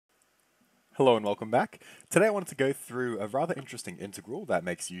Hello and welcome back. Today I wanted to go through a rather interesting integral that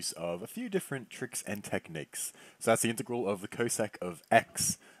makes use of a few different tricks and techniques. So that's the integral of the cosec of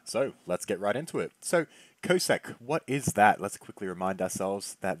x. So let's get right into it. So cosec, what is that? Let's quickly remind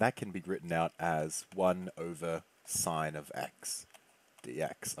ourselves that that can be written out as 1 over sine of x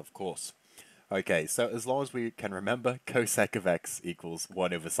dx, of course. Okay, so as long as we can remember cosec of x equals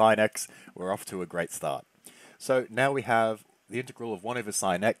 1 over sine x, we're off to a great start. So now we have the integral of 1 over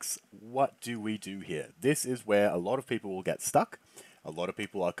sine x. What do we do here? This is where a lot of people will get stuck. A lot of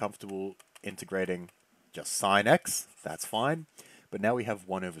people are comfortable integrating just sine x. That's fine. But now we have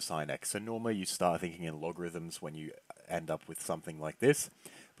 1 over sine x. So normally you start thinking in logarithms when you end up with something like this.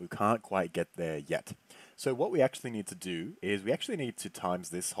 But we can't quite get there yet. So what we actually need to do is we actually need to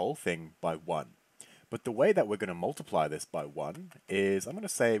times this whole thing by 1. But the way that we're going to multiply this by 1 is I'm going to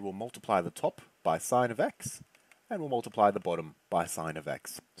say we'll multiply the top by sine of x, and we'll multiply the bottom by sine of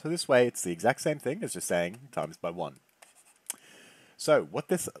x. So this way it's the exact same thing as just saying times by 1. So what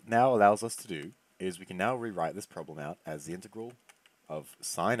this now allows us to do is we can now rewrite this problem out as the integral of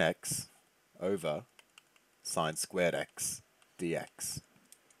sine x over sine squared x dx.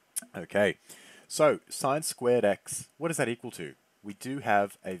 Okay, so sine squared x, what does that equal to? We do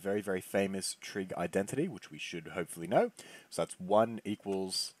have a very, very famous trig identity, which we should hopefully know. So that's 1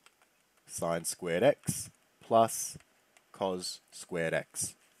 equals sine squared x plus cos squared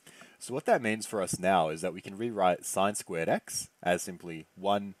x. So what that means for us now is that we can rewrite sine squared x as simply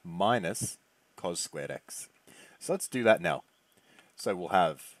 1 minus cos squared x. So let's do that now. So we'll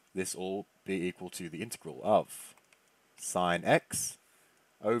have this all be equal to the integral of sine x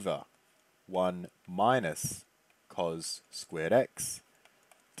over 1 minus cos squared x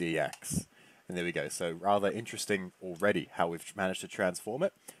dx. And there we go. So rather interesting already how we've managed to transform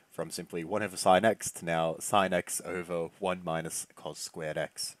it from simply 1 over sine x to now sine x over 1 minus cos squared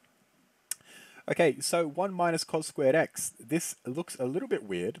x. Okay, so 1 minus cos squared x, this looks a little bit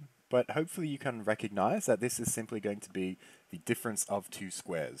weird, but hopefully you can recognize that this is simply going to be the difference of two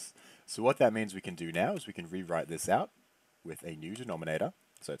squares. So what that means we can do now is we can rewrite this out with a new denominator.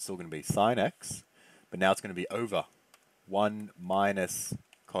 So it's still going to be sine x, but now it's going to be over 1 minus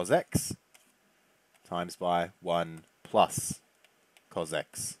cos x times by 1 plus cos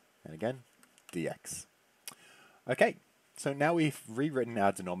x, and again, dx. Okay, so now we've rewritten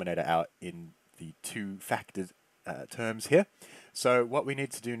our denominator out in the two factored terms here. So what we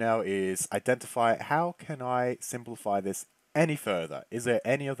need to do now is identify how can I simplify this any further? Is there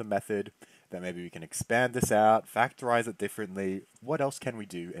any other method that maybe we can expand this out, factorize it differently? What else can we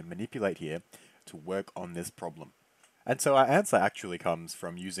do and manipulate here to work on this problem? And so our answer actually comes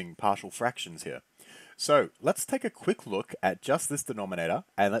from using partial fractions here. So let's take a quick look at just this denominator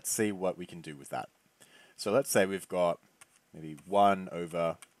and let's see what we can do with that. So let's say we've got maybe 1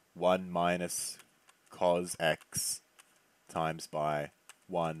 over 1 minus cos x times by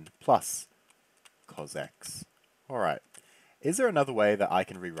 1 plus cos x. Alright, is there another way that I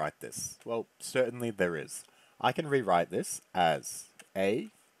can rewrite this? Well, certainly there is. I can rewrite this as a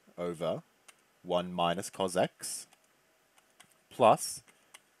over 1 minus cos x plus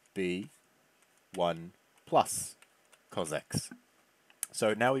b 1 plus cos x.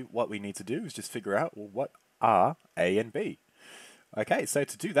 So now what we need to do is just figure out, well, what are a and b? Okay, so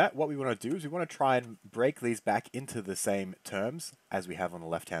to do that, what we want to do is we want to try and break these back into the same terms as we have on the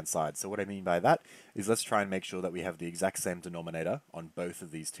left-hand side. So what I mean by that is let's try and make sure that we have the exact same denominator on both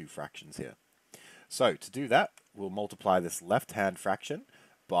of these two fractions here. So to do that, we'll multiply this left-hand fraction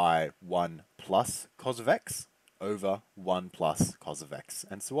by 1 plus cos of x over 1 plus cos of x.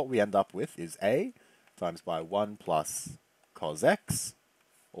 And so what we end up with is a times by 1 plus cos x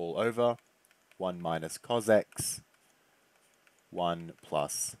all over 1 minus cos x 1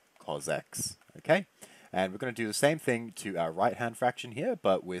 plus cos x. Okay, and we're going to do the same thing to our right-hand fraction here,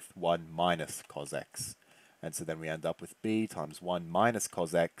 but with 1 minus cos x. And so then we end up with b times 1 minus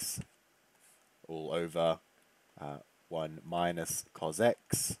cos x all over 1 minus cos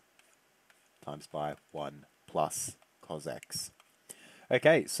x times by 1 plus cos x.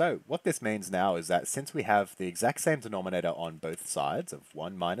 Okay, so what this means now is that since we have the exact same denominator on both sides of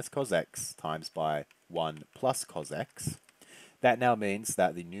 1 minus cos x times by 1 plus cos x, that now means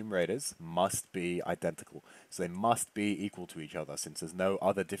that the numerators must be identical. So they must be equal to each other since there's no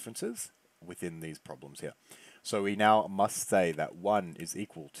other differences within these problems here. So we now must say that 1 is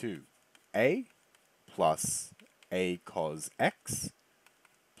equal to a plus a cos x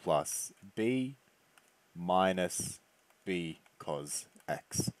plus b minus b cos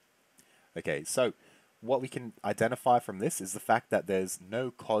x. Okay, so what we can identify from this is the fact that there's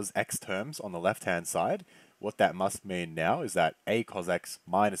no cos x terms on the left-hand side, what that must mean now is that a cos x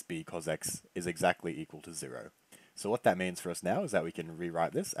minus b cos x is exactly equal to 0. So what that means for us now is that we can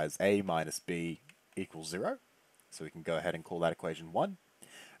rewrite this as a minus b equals 0. So we can go ahead and call that equation 1.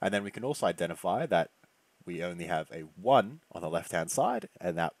 And then we can also identify that we only have a 1 on the left-hand side,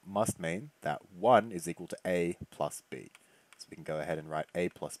 and that must mean that 1 is equal to a plus b. So we can go ahead and write a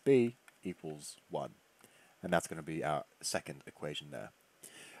plus b equals 1. And that's going to be our second equation there.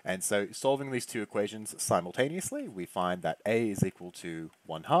 And so solving these two equations simultaneously, we find that a is equal to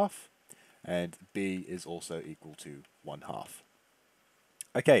 1/2, and b is also equal to 1/2.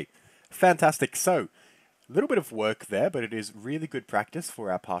 Okay, fantastic. So a little bit of work there, but it is really good practice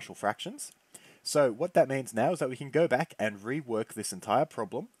for our partial fractions. So what that means now is that we can go back and rework this entire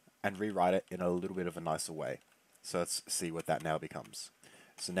problem and rewrite it in a little bit of a nicer way. So let's see what that now becomes.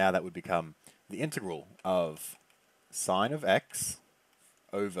 So now that would become the integral of sine of x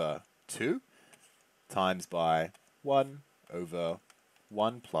over 2 times by 1 over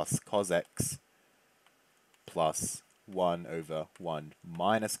 1 plus cos x plus 1 over 1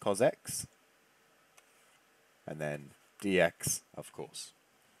 minus cos x, and then dx, of course.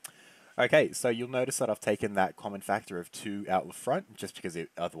 Okay, so you'll notice that I've taken that common factor of 2 out the front, just because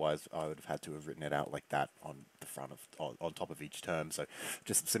otherwise I would have had to have written it out like that on the front of on top of each term. So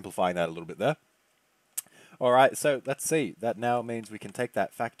just simplifying that a little bit there. Alright, so let's see. That now means we can take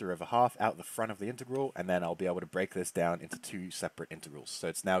that factor of 1/2 out the front of the integral, and then I'll be able to break this down into 2 separate integrals. So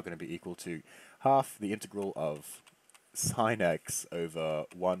it's now going to be equal to 1/2 the integral of sine x over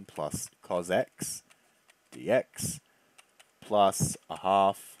 1 plus cos x dx plus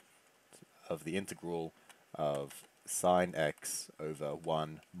 1/2 of the integral of sine x over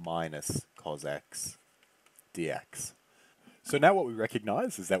 1 minus cos x dx. So now what we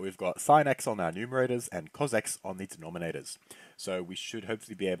recognize is that we've got sine x on our numerators and cos x on the denominators. So we should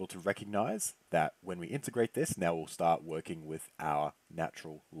hopefully be able to recognize that when we integrate this, now we'll start working with our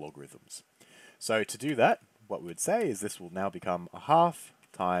natural logarithms. So to do that, what we would say is this will now become 1/2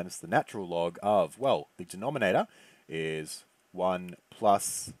 times the natural log of, well, the denominator is 1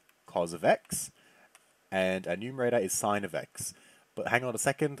 plus cos of x, and our numerator is sine of x. But hang on a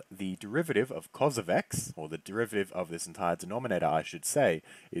second, the derivative of cos of x, or the derivative of this entire denominator, I should say,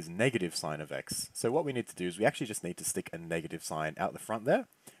 is negative sine of x. So what we need to do is we actually just need to stick a negative sign out the front there,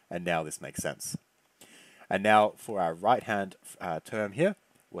 and now this makes sense. And now for our right-hand term here,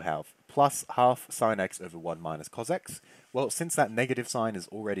 we'll have plus 1/2 sine x over 1 minus cos x. Well, since that negative sign is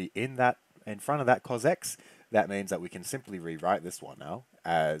already in front of that cos x, that means that we can simply rewrite this one now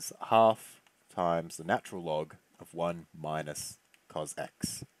as 1/2 times the natural log of 1 minus cos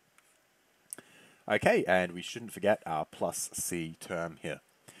x. Okay, and we shouldn't forget our plus c term here.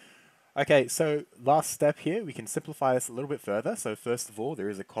 Okay, so last step here, we can simplify this a little bit further. So first of all, there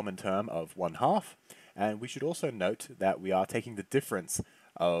is a common term of 1/2, and we should also note that we are taking the difference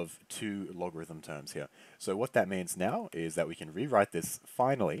of 2 logarithm terms here. So what that means now is that we can rewrite this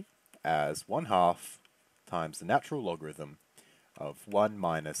finally as 1/2 times the natural logarithm of 1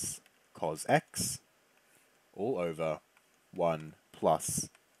 minus cos x all over 1 plus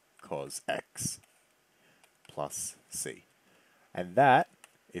cos x plus c. And that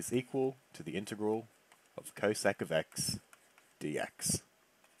is equal to the integral of cosec of x dx.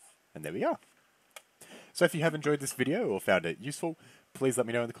 And there we are. So if you have enjoyed this video or found it useful, please let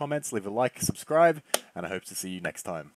me know in the comments, leave a like, subscribe, and I hope to see you next time.